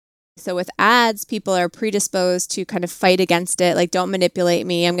So with ads, people are predisposed to kind of fight against it, like, don't manipulate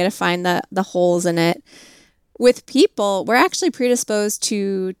me. I'm going to find the holes in it. With people, we're actually predisposed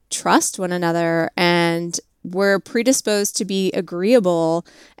to trust one another, and we're predisposed to be agreeable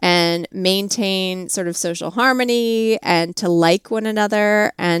and maintain sort of social harmony and to like one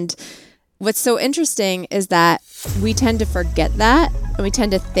another. And what's so interesting is that we tend to forget that, and we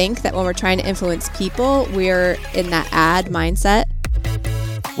tend to think that when we're trying to influence people, we're in that ad mindset.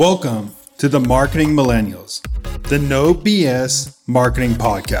 Welcome to the Marketing Millennials, the No BS Marketing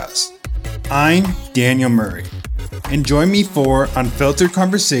Podcast. I'm Daniel Murray, and join me for unfiltered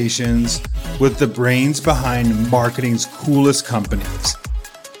conversations with the brains behind marketing's coolest companies.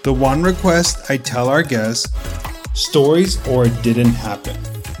 The one request I tell our guests, stories or it didn't happen.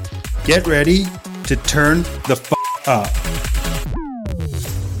 Get ready to turn the up.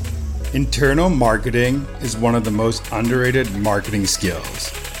 Internal marketing is one of the most underrated marketing skills.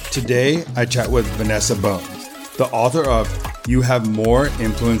 Today, I chat with Vanessa Bohns, the author of You Have More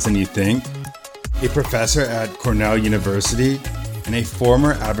Influence Than You Think, a professor at Cornell University, and a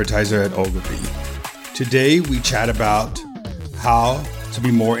former advertiser at Ogilvy. Today, we chat about how to be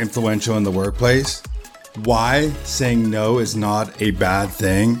more influential in the workplace, why saying no is not a bad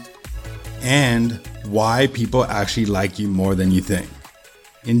thing, and why people actually like you more than you think.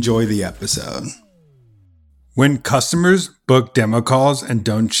 Enjoy the episode. When customers book demo calls and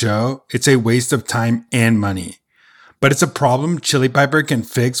don't show, it's a waste of time and money. But it's a problem Chili Piper can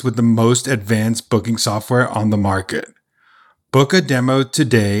fix with the most advanced booking software on the market. Book a demo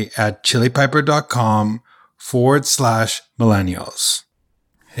today at chilipiper.com/millennials.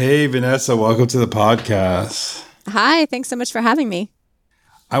 Hey, Vanessa, welcome to the podcast. Hi, thanks so much for having me.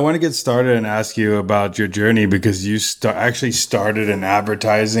 I want to get started and ask you about your journey because you actually started in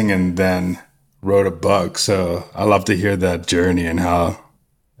advertising and then wrote a book. So I love to hear that journey and how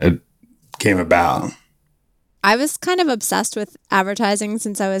it came about. I was kind of obsessed with advertising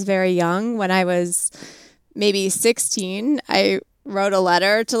since I was very young. When I was maybe 16, I wrote a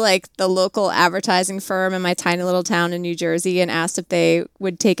letter to the local advertising firm in my tiny little town in New Jersey and asked if they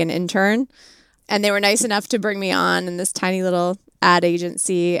would take an intern. And they were nice enough to bring me on in this tiny little ad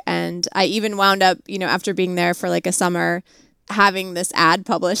agency. And I even wound up, after being there for a summer, having this ad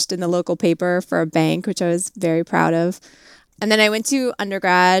published in the local paper for a bank, which I was very proud of. And then I went to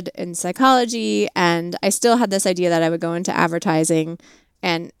undergrad in psychology, and I still had this idea that I would go into advertising.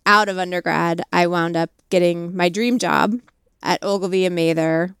 And out of undergrad, I wound up getting my dream job at Ogilvy and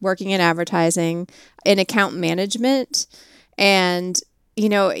Mather, working in advertising, in account management. And,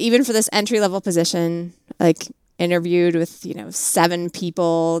 even for this entry-level position, interviewed with, 7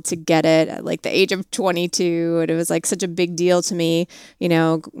 people to get it at the age of 22. And it was such a big deal to me,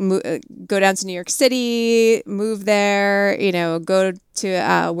 go down to New York City, move there, go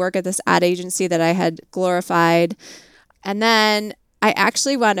to work at this ad agency that I had glorified. And then I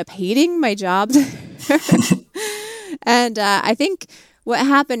actually wound up hating my job there. And I think what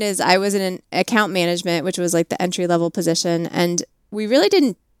happened is I was in account management, which was the entry level position. And we really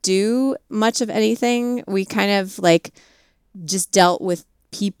didn't do much of anything. We kind of just dealt with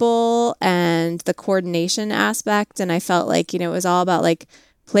people and the coordination aspect. And I felt it was all about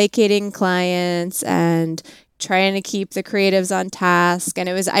placating clients and trying to keep the creatives on task. And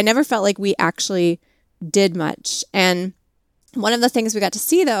I never felt like we actually did much. And one of the things we got to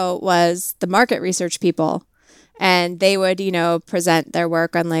see though was the market research people. And they would, present their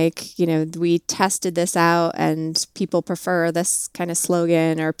work on we tested this out and people prefer this kind of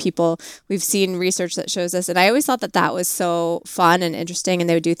slogan, or we've seen research that shows this. And I always thought that that was so fun and interesting. And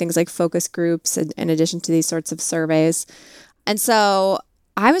they would do things like focus groups in addition to these sorts of surveys. And so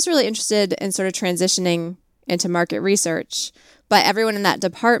I was really interested in sort of transitioning into market research, but everyone in that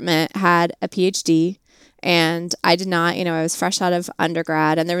department had a PhD. And I did not, I was fresh out of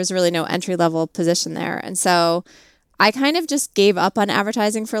undergrad, and there was really no entry-level position there. And so I kind of just gave up on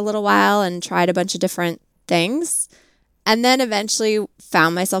advertising for a little while and tried a bunch of different things. And then eventually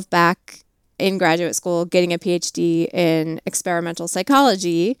found myself back in graduate school getting a PhD in experimental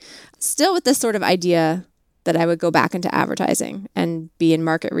psychology, still with this sort of idea that I would go back into advertising and be in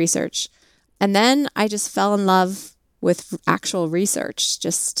market research. And then I just fell in love with actual research,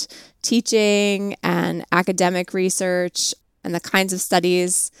 just teaching and academic research and the kinds of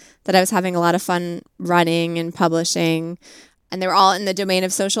studies that I was having a lot of fun running and publishing. And they were all in the domain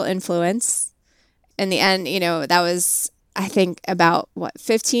of social influence. In the end, that was, I think, about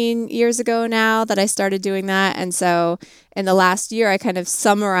 15 years ago now that I started doing that. And so in the last year, I kind of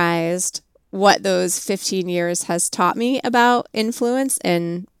summarized what those 15 years has taught me about influence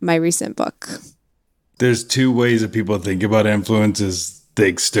in my recent book. There's two ways that people think about influence. Is the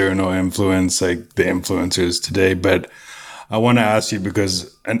external influence, like the influencers today. But I want to ask you,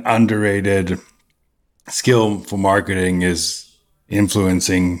 because an underrated skill for marketing is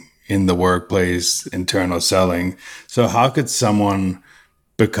influencing in the workplace, internal selling. So how could someone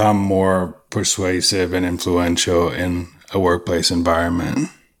become more persuasive and influential in a workplace environment?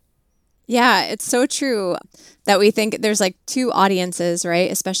 Yeah, it's so true that we think there's like two audiences,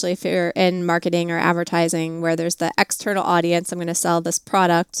 right? Especially if you're in marketing or advertising, where there's the external audience, I'm going to sell this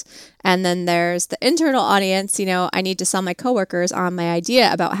product. And then there's the internal audience, I need to sell my coworkers on my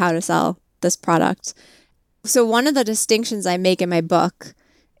idea about how to sell this product. So one of the distinctions I make in my book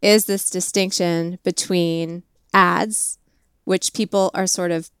is this distinction between ads, which people are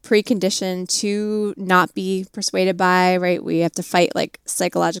sort of preconditioned to not be persuaded by, right? We have to fight like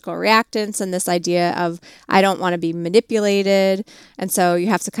psychological reactance and this idea of, I don't want to be manipulated. And so you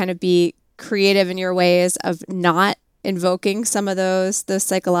have to kind of be creative in your ways of not invoking some of those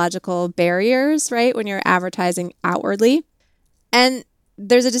psychological barriers, right? When you're advertising outwardly. And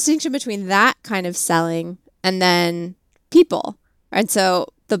there's a distinction between that kind of selling and then people. And so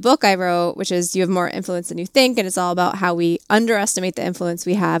the book I wrote, which is You Have More Influence Than You Think, and it's all about how we underestimate the influence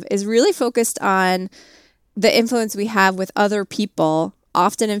we have, is really focused on the influence we have with other people,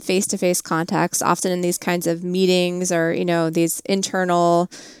 often in face-to-face contexts, often in these kinds of meetings or, these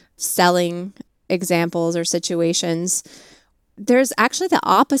internal selling examples or situations. There's actually the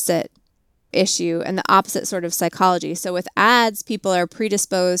opposite issue and the opposite sort of psychology. So with ads, people are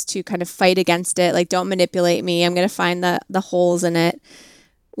predisposed to kind of fight against it, like, don't manipulate me, I'm going to find the holes in it.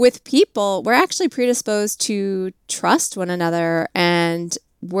 With people, we're actually predisposed to trust one another, and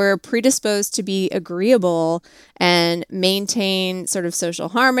we're predisposed to be agreeable and maintain sort of social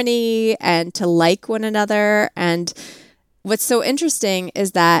harmony and to like one another. And what's so interesting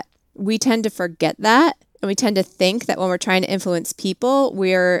is that we tend to forget that. And we tend to think that when we're trying to influence people,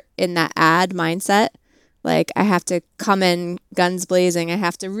 we're in that ad mindset. Like, I have to come in guns blazing. I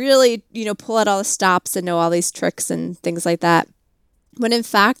have to really, pull out all the stops and know all these tricks and things like that. When in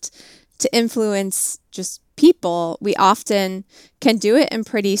fact, to influence just people, we often can do it in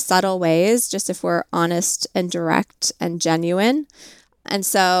pretty subtle ways, just if we're honest and direct and genuine. And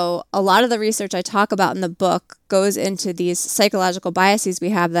so a lot of the research I talk about in the book goes into these psychological biases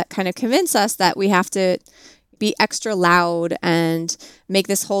we have that kind of convince us that we have to be extra loud and make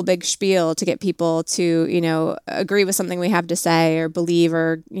this whole big spiel to get people to, agree with something we have to say or believe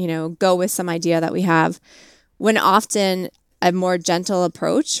or, go with some idea that we have, when often a more gentle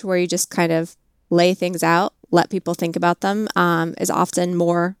approach where you just kind of lay things out, let people think about them, is often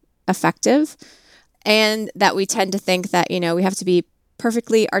more effective. And that we tend to think that, we have to be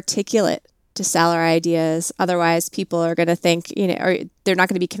perfectly articulate to sell our ideas. Otherwise, people are going to think, or they're not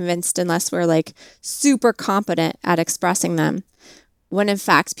going to be convinced unless we're like super competent at expressing them. When in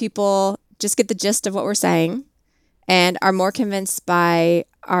fact, people just get the gist of what we're saying and are more convinced by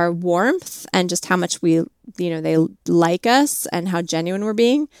our warmth and just how much they like us and how genuine we're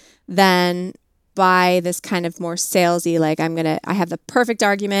being, than by this kind of more salesy, like, I have the perfect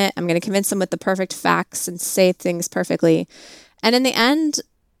argument, I'm going to convince them with the perfect facts and say things perfectly. And in the end,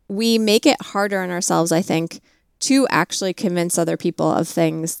 we make it harder on ourselves, I think, to actually convince other people of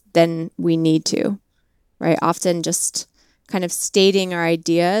things than we need to, right? Often just kind of stating our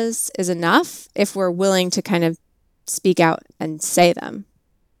ideas is enough if we're willing to kind of speak out and say them.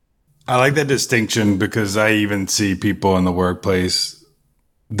 I like that distinction, because I even see people in the workplace,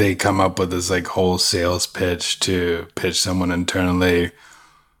 they come up with this like whole sales pitch to pitch someone internally.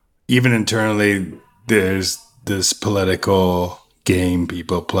 Even internally, there's this political game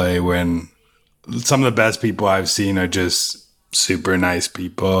people play when some of the best people I've seen are just super nice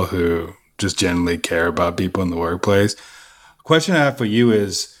people who just generally care about people in the workplace. Question I have for you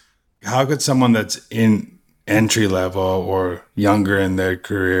is, how could someone that's in entry level or younger in their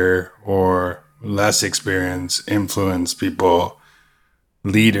career or less experienced influence people,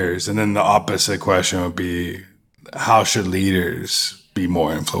 leaders? And then the opposite question would be, how should leaders be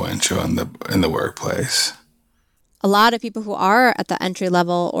more influential in the workplace? A lot of people who are at the entry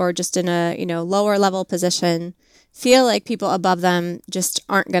level or just in a lower level position feel like people above them just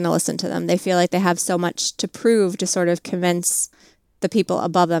aren't going to listen to them. They feel like they have so much to prove to sort of convince the people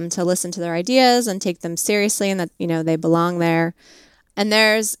above them to listen to their ideas and take them seriously, and that they belong there. And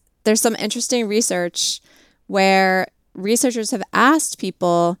there's some interesting research where researchers have asked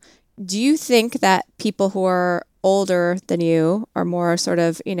people, do you think that people who are older than you or more sort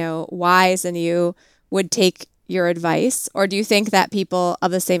of wise than you would take your advice? Or do you think that people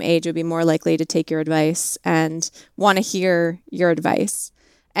of the same age would be more likely to take your advice and want to hear your advice?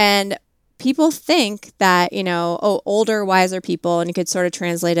 And people think that, older, wiser people, and you could sort of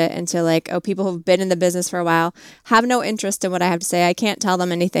translate it into like, people who've been in the business for a while have no interest in what I have to say. I can't tell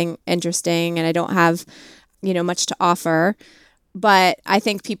them anything interesting and I don't have, much to offer. But I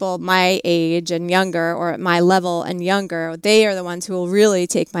think people my age and younger, or at my level and younger, they are the ones who will really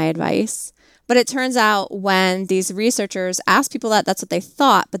take my advice. But it turns out when these researchers asked people that, that's what they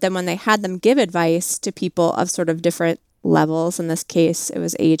thought. But then when they had them give advice to people of sort of different levels, in this case, it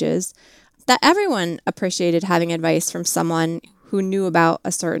was ages, that everyone appreciated having advice from someone who knew about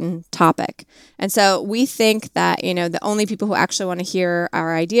a certain topic. And so we think that, the only people who actually want to hear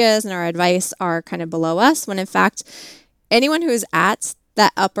our ideas and our advice are kind of below us, when in fact, anyone who's at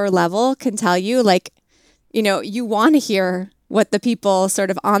that upper level can tell you, like, you want to hear what the people sort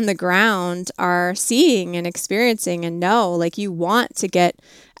of on the ground are seeing and experiencing and know. Like, you want to get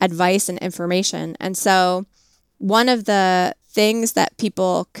advice and information. And so one of the things that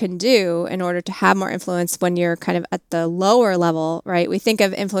people can do in order to have more influence when you're kind of at the lower level, right? We think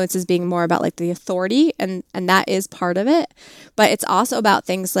of influence as being more about like the authority, and that is part of it. But it's also about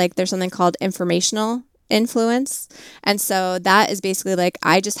things like there's something called informational influence. And so that is basically like,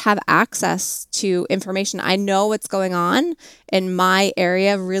 I just have access to information. I know what's going on in my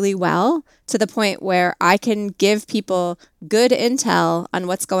area really well, to the point where I can give people good intel on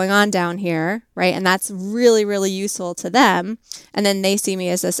what's going on down here, right? And that's really, really useful to them. And then they see me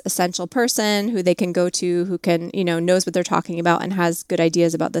as this essential person who they can go to, who can, knows what they're talking about and has good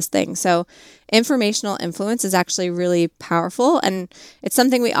ideas about this thing. So informational influence is actually really powerful. And it's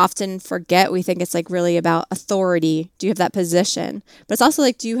something we often forget. We think it's like really about authority. Do you have that position? But it's also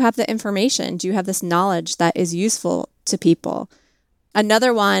like, do you have the information? Do you have this knowledge that is useful to people?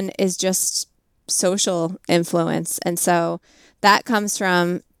 Another one is just social influence. And so that comes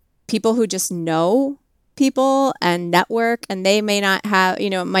from people who just know people and network, and they may not have,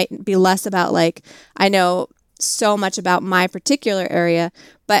 it might be less about like, I know so much about my particular area,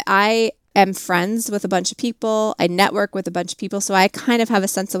 but I am friends with a bunch of people. I network with a bunch of people. So I kind of have a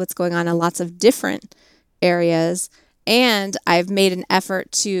sense of what's going on in lots of different areas. And I've made an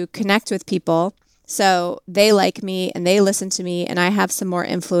effort to connect with people. So they like me and they listen to me, and I have some more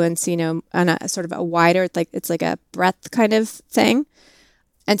influence, on a sort of a wider, like it's like a breadth kind of thing.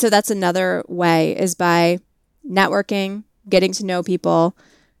 And so that's another way, is by networking, getting to know people,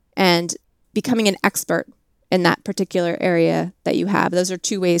 and becoming an expert in that particular area that you have. Those are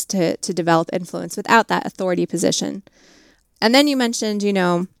two ways to develop influence without that authority position. And then you mentioned,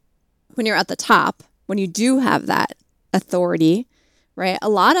 when you're at the top, when you do have that authority, right? A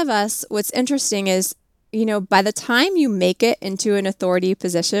lot of us, what's interesting is, by the time you make it into an authority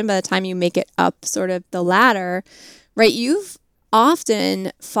position, by the time you make it up sort of the ladder, right, you've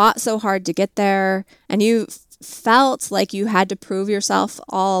often fought so hard to get there, and you felt like you had to prove yourself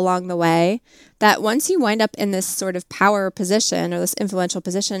all along the way, that once you wind up in this sort of power position or this influential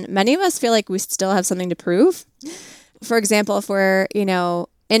position, many of us feel like we still have something to prove. For example, if we're,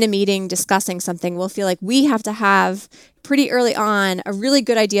 in a meeting discussing something, we'll feel like we have to have pretty early on a really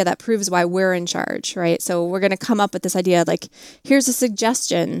good idea that proves why we're in charge, right? So we're going to come up with this idea like, here's a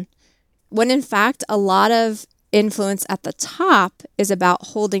suggestion, when in fact, a lot of influence at the top is about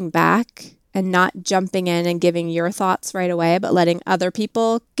holding back and not jumping in and giving your thoughts right away, but letting other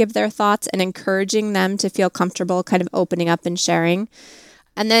people give their thoughts and encouraging them to feel comfortable kind of opening up and sharing.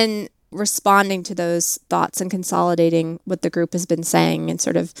 And then responding to those thoughts and consolidating what the group has been saying and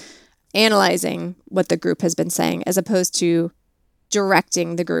sort of analyzing what the group has been saying, as opposed to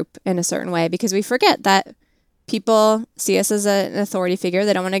directing the group in a certain way, because we forget that people see us as an authority figure.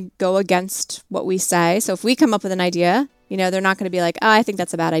 They don't want to go against what we say. So if we come up with an idea, they're not going to be like, oh, I think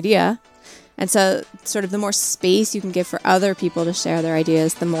that's a bad idea. And so sort of the more space you can give for other people to share their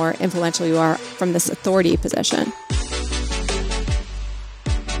ideas, the more influential you are from this authority position.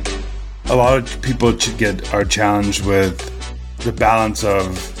 A lot of people are challenged with the balance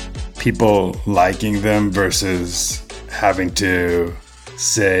of people liking them versus having to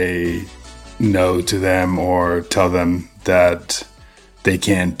say no to them or tell them that they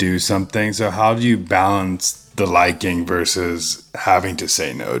can't do something. So how do you balance the liking versus having to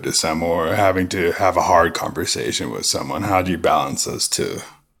say no to someone or having to have a hard conversation with someone? How do you balance those two?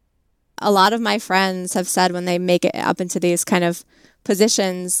 A lot of my friends have said when they make it up into these kind of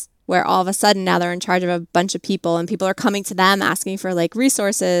positions where all of a sudden now they're in charge of a bunch of people and people are coming to them asking for like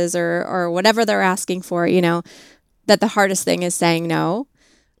resources or whatever they're asking for, that the hardest thing is saying no.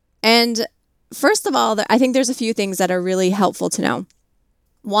 And first of all, I think there's a few things that are really helpful to know.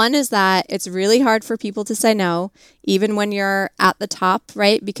 One is that it's really hard for people to say no, even when you're at the top,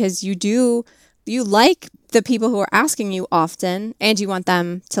 right? Because you like the people who are asking you often, and you want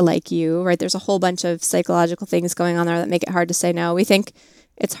them to like you, right? There's a whole bunch of psychological things going on there that make it hard to say no. We think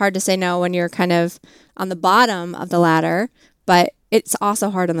it's hard to say no when you're kind of on the bottom of the ladder, but it's also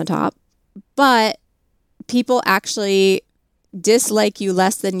hard on the top. But people actually dislike you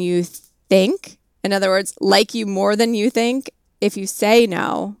less than you think. In other words, like you more than you think if you say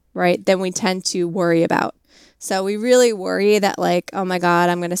no, right? Then we tend to worry about. So we really worry that like, oh my God,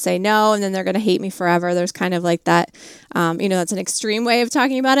 I'm going to say no, and then they're going to hate me forever. There's kind of like that, that's an extreme way of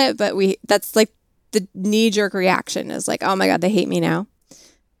talking about it, but that's like the knee-jerk reaction is like, oh my God, they hate me now.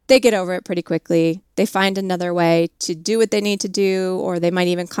 They get over it pretty quickly. They find another way to do what they need to do, or they might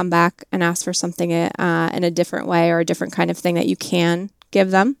even come back and ask for something in a different way or a different kind of thing that you can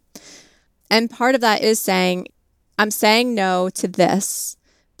give them. And part of that is saying, I'm saying no to this,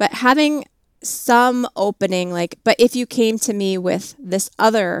 but having some opening, like, but if you came to me with this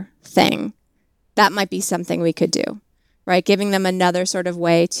other thing, that might be something we could do, right? Giving them another sort of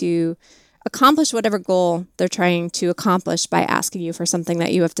way to accomplish whatever goal they're trying to accomplish by asking you for something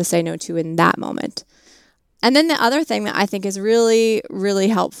that you have to say no to in that moment. And then the other thing that I think is really, really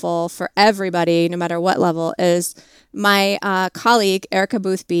helpful for everybody, no matter what level, is my colleague, Erica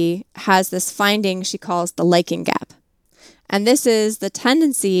Boothby, has this finding she calls the liking gap. And this is the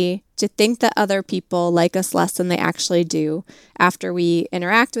tendency to think that other people like us less than they actually do after we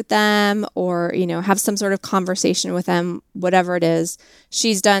interact with them or, have some sort of conversation with them, whatever it is.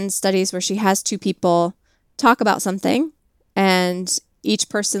 She's done studies where she has two people talk about something and each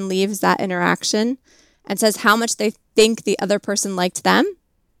person leaves that interaction and says how much they think the other person liked them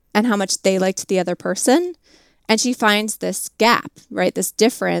and how much they liked the other person. And she finds this gap, right? This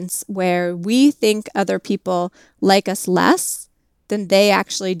difference where we think other people like us less than they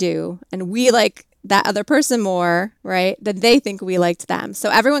actually do. And we like that other person more, right? Than they think we liked them. So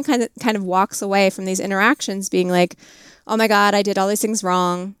everyone kind of walks away from these interactions being like, oh my God, I did all these things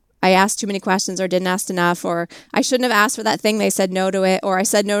wrong. I asked too many questions or didn't ask enough, or I shouldn't have asked for that thing. They said no to it, or I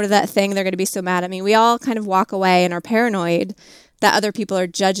said no to that thing. They're going to be so mad at me. We all kind of walk away and are paranoid that other people are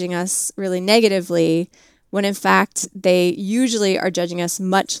judging us really negatively, when in fact they usually are judging us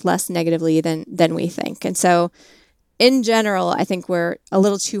much less negatively than we think. And so in general, I think we're a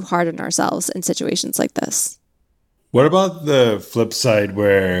little too hard on ourselves in situations like this. What about the flip side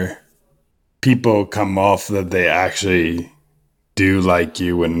where people come off that they actually do like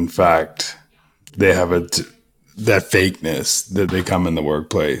you when in fact they have that fakeness that they come in the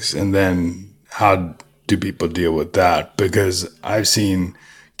workplace? And then how do people deal with that? Because I've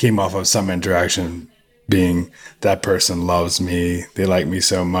came off of some interaction being that person loves me, they like me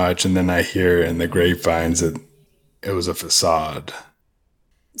so much, and then I hear in the grapevines that it was a facade.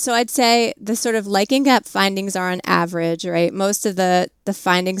 So I'd say the sort of liking gap findings are on average, right? Most of the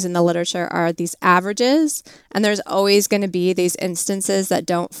findings in the literature are these averages, and there's always going to be these instances that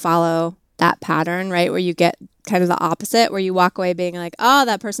don't follow that pattern, right? Where you get kind of the opposite, where you walk away being like, oh,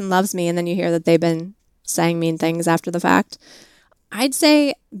 that person loves me, and then you hear that they've been saying mean things after the fact. I'd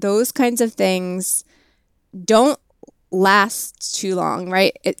say those kinds of things don't last too long,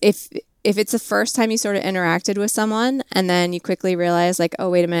 right? If it's the first time you sort of interacted with someone and then you quickly realize like, oh,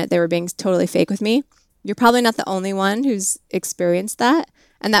 wait a minute, they were being totally fake with me, you're probably not the only one who's experienced that.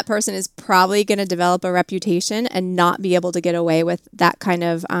 And that person is probably going to develop a reputation and not be able to get away with that kind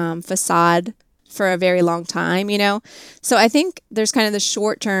of facade for a very long time, So I think there's kind of the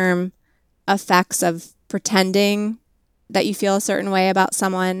short-term effects of pretending that you feel a certain way about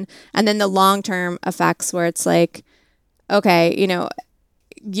someone, and then the long-term effects where it's like, okay,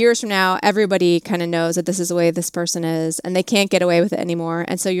 years from now, everybody kind of knows that this is the way this person is, and they can't get away with it anymore.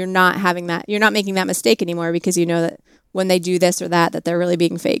 And so you're not making that mistake anymore because you know that when they do this or that they're really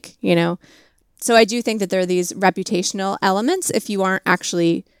being fake, So I do think that there are these reputational elements if you aren't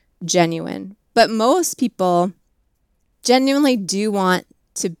actually genuine. But most people genuinely do want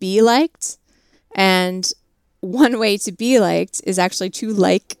to be liked, and one way to be liked is actually to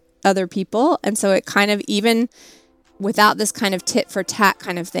like other people. And so it kind of, even without this kind of tit for tat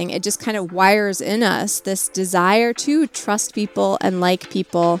kind of thing, it just kind of wires in us this desire to trust people and like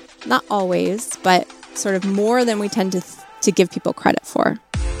people, not always, but sort of more than we tend to give people credit for.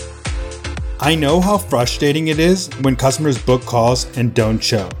 I know how frustrating it is when customers book calls and don't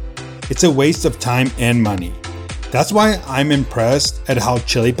show. It's a waste of time and money. That's why I'm impressed at how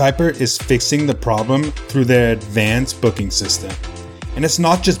Chili Piper is fixing the problem through their advanced booking system. And it's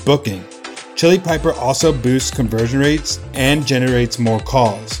not just booking. Chili Piper also boosts conversion rates and generates more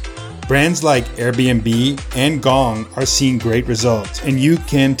calls. Brands like Airbnb and Gong are seeing great results, and you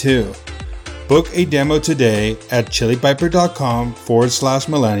can too. Book a demo today at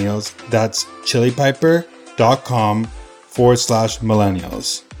chilipiper.com/millennials. That's chilipiper,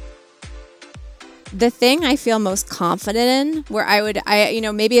 bohns.com/millennials. The thing I feel most confident in, where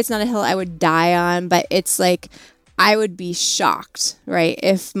maybe it's not a hill I would die on, but it's like, I would be shocked, right,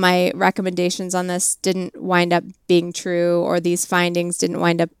 if my recommendations on this didn't wind up being true or these findings didn't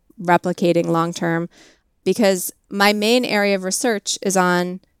wind up replicating long term, because my main area of research is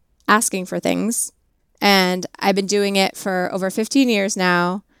on asking for things. And I've been doing it for over 15 years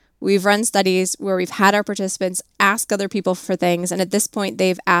now. We've run studies where we've had our participants ask other people for things. And at this point,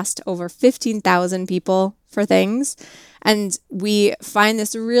 they've asked over 15,000 people for things. And we find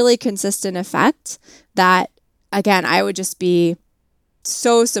this really consistent effect that, again, I would just be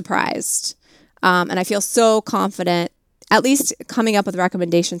so surprised. And I feel so confident, at least coming up with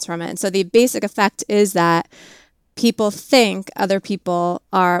recommendations from it. And so the basic effect is that people think other people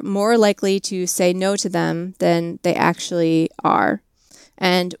are more likely to say no to them than they actually are.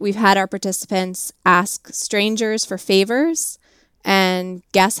 And we've had our participants ask strangers for favors and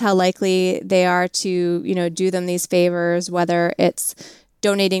guess how likely they are to, do them these favors, whether it's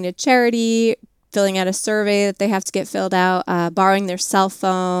donating to charity, filling out a survey that they have to get filled out, borrowing their cell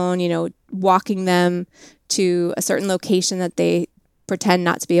phone, walking them to a certain location that they pretend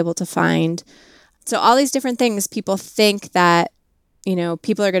not to be able to find. So all these different things, people think that,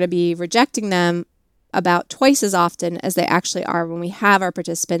 people are going to be rejecting them about twice as often as they actually are when we have our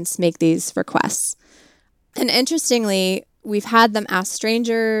participants make these requests. And interestingly, we've had them ask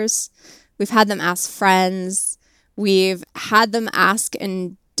strangers, we've had them ask friends, we've had them ask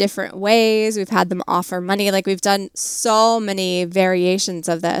in different ways, we've had them offer money, like we've done so many variations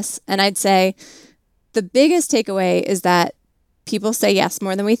of this. And I'd say the biggest takeaway is that people say yes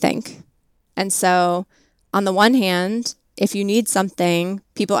more than we think. And so on the one hand, if you need something,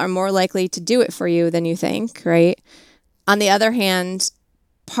 people are more likely to do it for you than you think, right? On the other hand,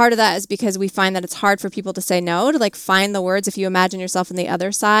 part of that is because we find that it's hard for people to say no, to find the words. If you imagine yourself on the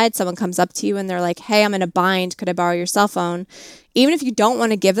other side, someone comes up to you and they're like, hey, I'm in a bind. Could I borrow your cell phone? Even if you don't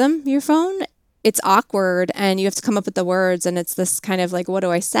want to give them your phone, it's awkward and you have to come up with the words. And it's this kind of what do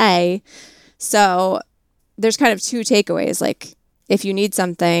I say? So there's kind of two takeaways. If you need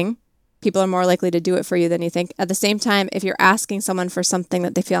something, people are more likely to do it for you than you think. At the same time, if you're asking someone for something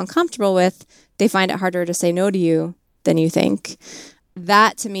that they feel uncomfortable with, they find it harder to say no to you than you think.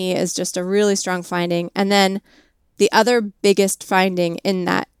 That to me is just a really strong finding. And then the other biggest finding in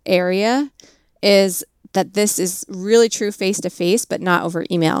that area is that this is really true face-to-face, but not over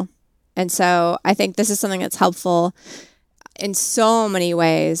email. And so I think this is something that's helpful in so many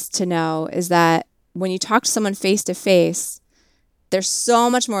ways to know, is that when you talk to someone face-to-face, they're so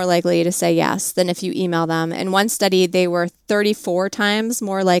much more likely to say yes than if you email them. In one study, they were 34 times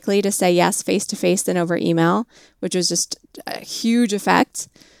more likely to say yes face-to-face than over email, which was just a huge effect.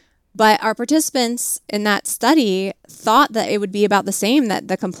 But our participants in that study thought that it would be about the same, that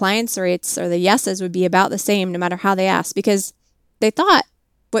the compliance rates or the yeses would be about the same no matter how they asked, because they thought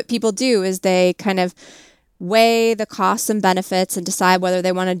what people do is they kind of weigh the costs and benefits and decide whether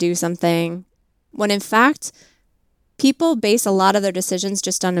they want to do something, when in fact, people base a lot of their decisions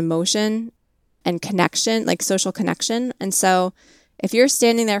just on emotion and connection, like social connection. And so if you're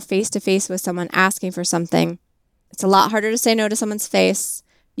standing there face to face with someone asking for something, it's a lot harder to say no to someone's face.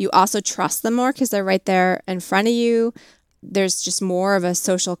 You also trust them more because they're right there in front of you. There's just more of a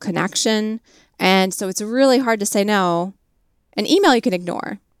social connection. And so it's really hard to say no. An email you can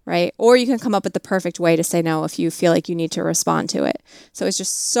ignore, right? Or you can come up with the perfect way to say no if you feel like you need to respond to it. So it's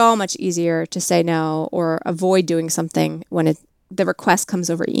just so much easier to say no or avoid doing something when the request comes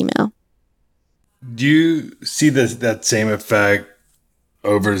over email. Do you see that same effect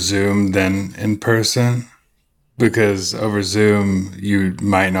over Zoom than in person? Because over Zoom, you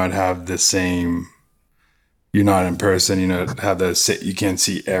might not have the same, you're not in person, have you can't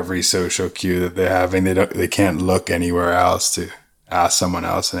see every social cue that they're having. They can't look anywhere else to ask someone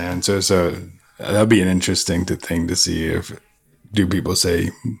else an answer. So that'd be an interesting thing to see do people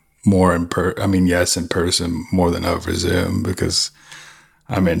say more yes in person more than over Zoom, because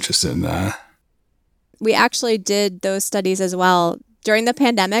I'm interested in that. We actually did those studies as well. During the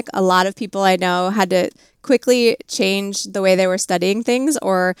pandemic, a lot of people I know had to quickly change the way they were studying things,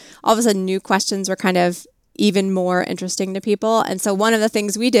 or all of a sudden new questions were kind of even more interesting to people. And so one of the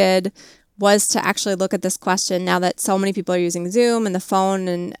things we did was to actually look at this question now that so many people are using Zoom and the phone,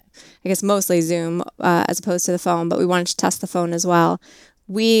 and I guess mostly Zoom as opposed to the phone, but we wanted to test the phone as well.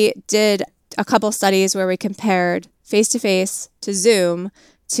 We did a couple studies where we compared face-to-face to Zoom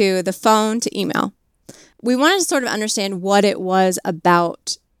to the phone to email. We wanted to sort of understand what it was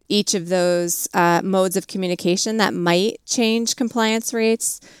about each of those modes of communication that might change compliance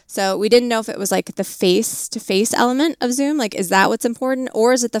rates. So we didn't know if it was like the face-to-face element of Zoom, like is that what's important?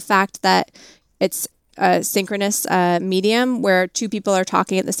 Or is it the fact that it's a synchronous medium where two people are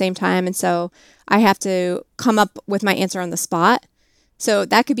talking at the same time, and so I have to come up with my answer on the spot? So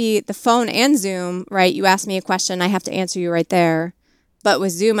that could be the phone and Zoom, right? You ask me a question, I have to answer you right there. But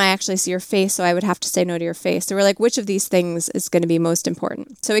with Zoom, I actually see your face, so I would have to say no to your face. So we're like, which of these things is going to be most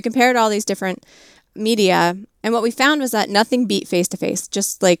important? So we compared all these different media, and what we found was that nothing beat face-to-face.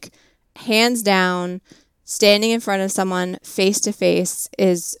 Just like hands down, standing in front of someone face-to-face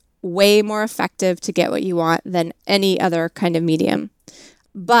is way more effective to get what you want than any other kind of medium.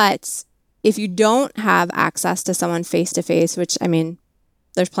 But if you don't have access to someone face-to-face, which, I mean,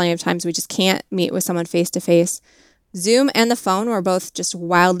 there's plenty of times we just can't meet with someone face-to-face, Zoom and the phone were both just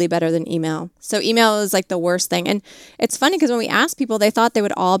wildly better than email. So email is like the worst thing. And it's funny because when we asked people, they thought they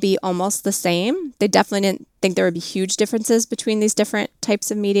would all be almost the same. They definitely didn't think there would be huge differences between these different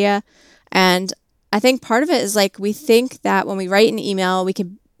types of media. And I think part of it is like we think that when we write an email, we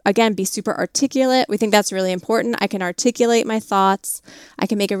can, again, be super articulate. We think that's really important. I can articulate my thoughts. I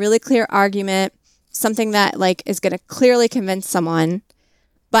can make a really clear argument, something that like is going to clearly convince someone.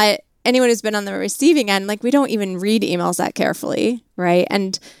 But anyone who's been on the receiving end, like we don't even read emails that carefully, right?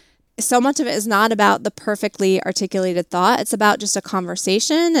 And so much of it is not about the perfectly articulated thought. It's about just a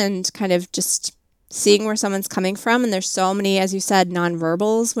conversation and kind of just seeing where someone's coming from. And there's so many, as you said,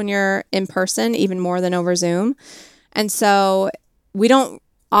 nonverbals when you're in person, even more than over Zoom. And so we don't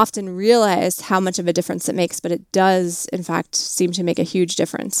often realize how much of a difference it makes, but it does, in fact, seem to make a huge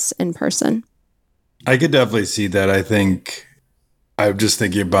difference in person. I could definitely see that. I think I'm just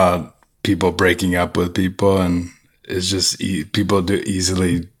thinking about people breaking up with people, and it's just people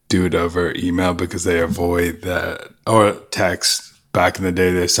easily do it over email because they avoid that, or text. Back in the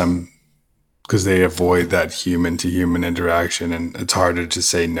day, there's some, because they avoid that human to human interaction, and it's harder to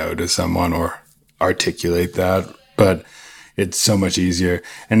say no to someone or articulate that, but it's so much easier.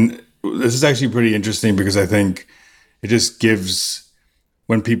 And this is actually pretty interesting because I think it just gives,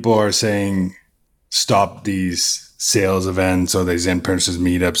 when people are saying stop these sales events or these in-person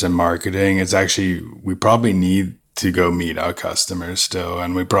meetups and marketing, it's actually, we probably need to go meet our customers still,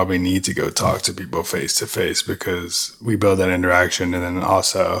 and we probably need to go talk to people face to face because we build that interaction. And then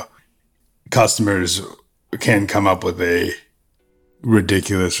also customers can come up with a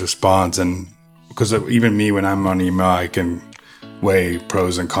ridiculous response, and because even me, when I'm on email, I can weigh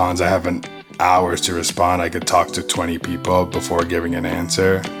pros and cons. I haven't hours to respond. I could talk to 20 people before giving an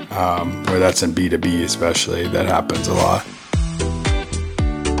answer, where that's in B2B especially, that happens a lot.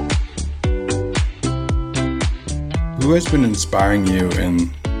 Who has been inspiring you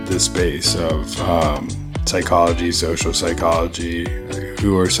in this space of psychology, social psychology?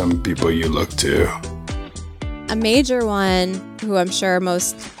 Who are some people you look to? A major one who I'm sure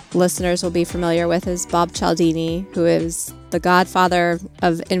most listeners will be familiar with is Bob Cialdini, who is the godfather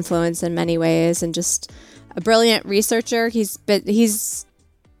of influence in many ways and just a brilliant researcher. He's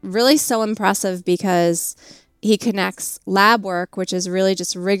really so impressive because he connects lab work, which is really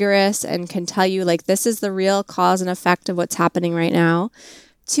just rigorous and can tell you like this is the real cause and effect of what's happening right now,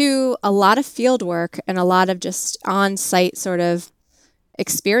 to a lot of field work and a lot of just on-site sort of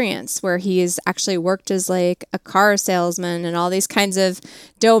experience where he's actually worked as like a car salesman and all these kinds of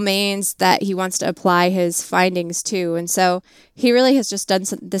domains that he wants to apply his findings to. And so he really has just done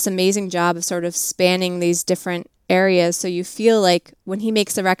this amazing job of sort of spanning these different areas. So you feel like when he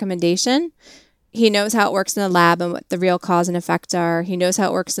makes a recommendation, he knows how it works in the lab and what the real cause and effect are. He knows how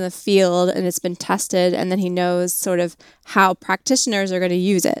it works in the field and it's been tested. And then he knows sort of how practitioners are going to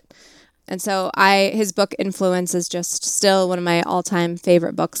use it. And so his book Influence is just still one of my all-time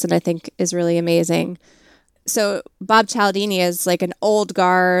favorite books, and I think is really amazing. So Bob Cialdini is like an old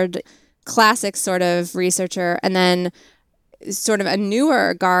guard, classic sort of researcher, and then sort of a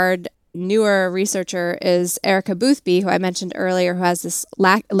newer researcher is Erica Boothby, who I mentioned earlier, who has this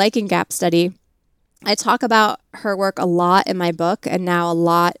liking gap study. I talk about her work a lot in my book, and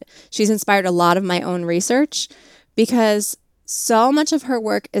now she's inspired a lot of my own research because so much of her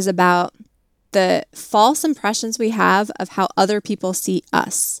work is about the false impressions we have of how other people see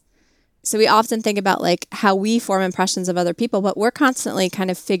us. So we often think about like how we form impressions of other people, but we're constantly kind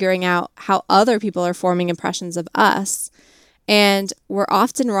of figuring out how other people are forming impressions of us. And we're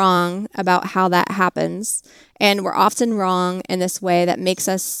often wrong about how that happens. And we're often wrong in this way that makes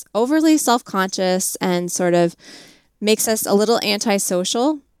us overly self-conscious and sort of makes us a little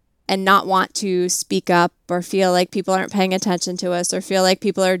antisocial and not want to speak up or feel like people aren't paying attention to us or feel like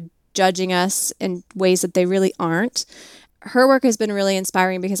people are judging us in ways that they really aren't. her work has been really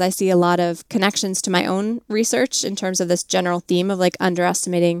inspiring because I see a lot of connections to my own research in terms of this general theme of like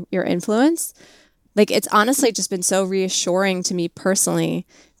underestimating your influence. Like it's honestly just been so reassuring to me personally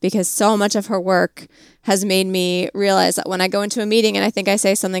because so much of her work has made me realize that when I go into a meeting and I think I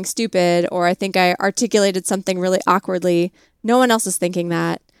say something stupid or I think I articulated something really awkwardly, no one else is thinking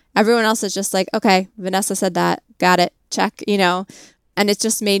that. Everyone else is just like, okay, Vanessa said that, got it, check, And it's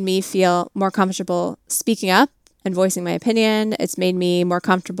just made me feel more comfortable speaking up and voicing my opinion. It's made me more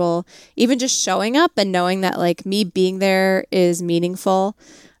comfortable even just showing up and knowing that like me being there is meaningful.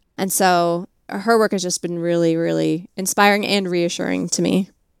 And so her work has just been really, really inspiring and reassuring to me.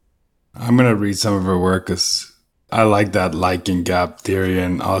 I'm going to read some of her work because I like that liking gap theory.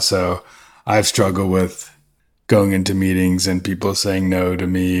 And also I've struggled with going into meetings and people saying no to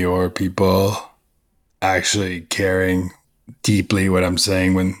me or people actually caring deeply what I'm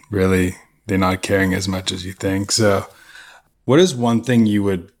saying when really they're not caring as much as you think. So what is one thing you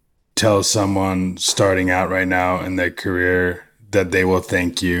would tell someone starting out right now in their career that they will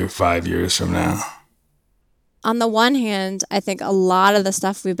thank you 5 years from now? On the one hand, I think a lot of the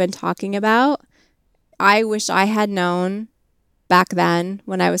stuff we've been talking about, I wish I had known back then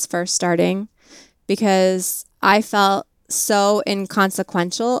when I was first starting, because I felt so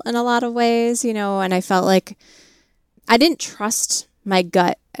inconsequential in a lot of ways, and I felt like I didn't trust my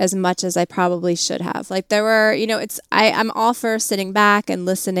gut as much as I probably should have. Like there were, I'm all for sitting back and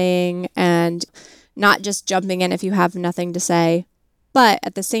listening and not just jumping in if you have nothing to say. But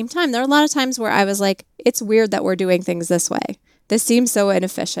at the same time, there are a lot of times where I was like, it's weird that we're doing things this way. This seems so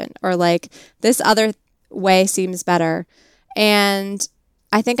inefficient, or like this other way seems better. And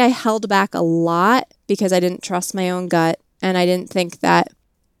I think I held back a lot because I didn't trust my own gut. And I didn't think that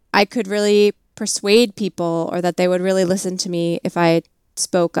I could really persuade people or that they would really listen to me if I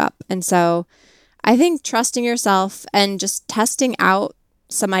spoke up. And so I think trusting yourself and just testing out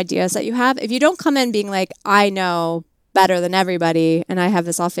some ideas that you have. If you don't come in being like, I know better than everybody and I have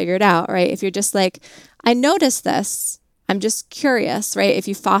this all figured out, right? If you're just like, I noticed this, I'm just curious, right? If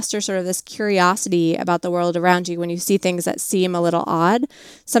you foster sort of this curiosity about the world around you when you see things that seem a little odd,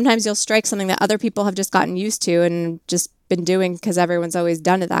 sometimes you'll strike something that other people have just gotten used to and just been doing because everyone's always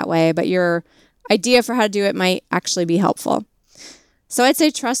done it that way. But your idea for how to do it might actually be helpful. So I'd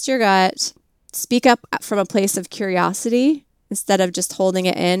say trust your gut, speak up from a place of curiosity instead of just holding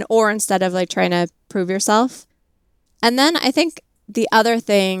it in or instead of like trying to prove yourself. And then I think the other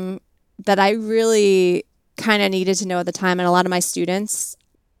thing that I really kind of needed to know at the time, and a lot of my students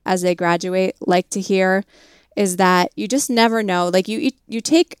as they graduate like to hear, is that you just never know. Like you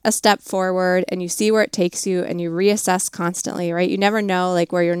take a step forward and you see where it takes you and you reassess constantly, right? You never know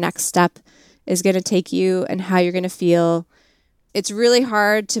like where your next step is going to take you and how you're going to feel. It's really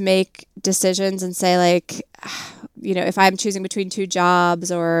hard to make decisions and say like, if I'm choosing between two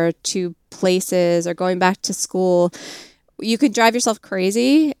jobs or two places or going back to school, you could drive yourself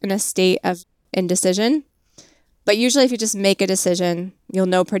crazy in a state of indecision. But usually if you just make a decision, you'll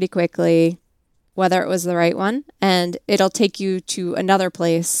know pretty quickly whether it was the right one, and it'll take you to another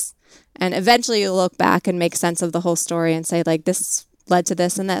place. And eventually you'll look back and make sense of the whole story and say like, this led to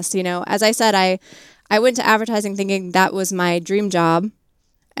this and this. As I said, I went to advertising thinking that was my dream job.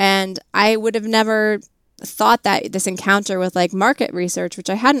 And I would have never thought that this encounter with like market research, which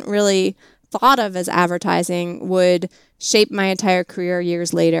I hadn't really thought of as advertising, would shape my entire career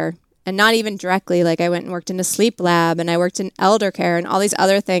years later. And not even directly, like I went and worked in a sleep lab and I worked in elder care and all these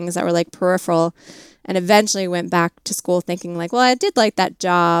other things that were like peripheral, and eventually went back to school thinking like, well, I did like that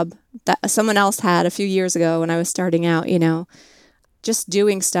job that someone else had a few years ago when I was starting out. Just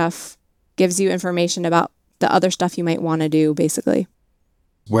doing stuff gives you information about the other stuff you might want to do, basically.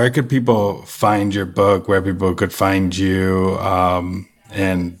 Where could people find your book? Where people could find you?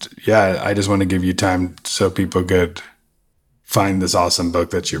 And yeah, I just want to give you time so people could find this awesome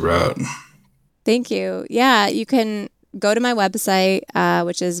book that you wrote. Thank you. Yeah, you can go to my website,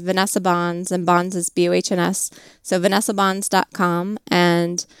 which is Vanessa Bohns, and Bohns is Bohns. So vanessabohns.com,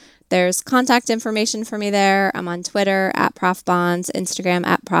 and there's contact information for me there. I'm on Twitter @ProfBohns, Instagram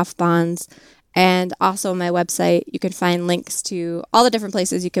 @ProfBohns, and also on my website, you can find links to all the different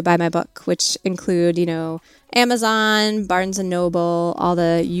places you could buy my book, which include, Amazon, Barnes & Noble, all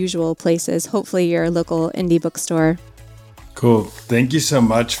the usual places, hopefully your local indie bookstore. Cool. Thank you so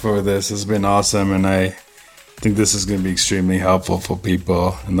much for this. It's been awesome. And I think this is going to be extremely helpful for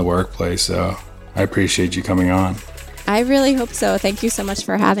people in the workplace. So I appreciate you coming on. I really hope so. Thank you so much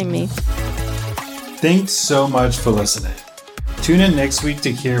for having me. Thanks so much for listening. Tune in next week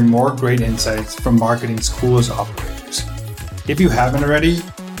to hear more great insights from marketing's coolest operators. If you haven't already,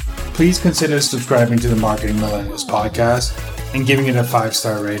 please consider subscribing to the Marketing Millennials podcast and giving it a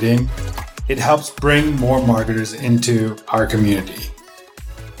 5-star rating. It helps bring more marketers into our community.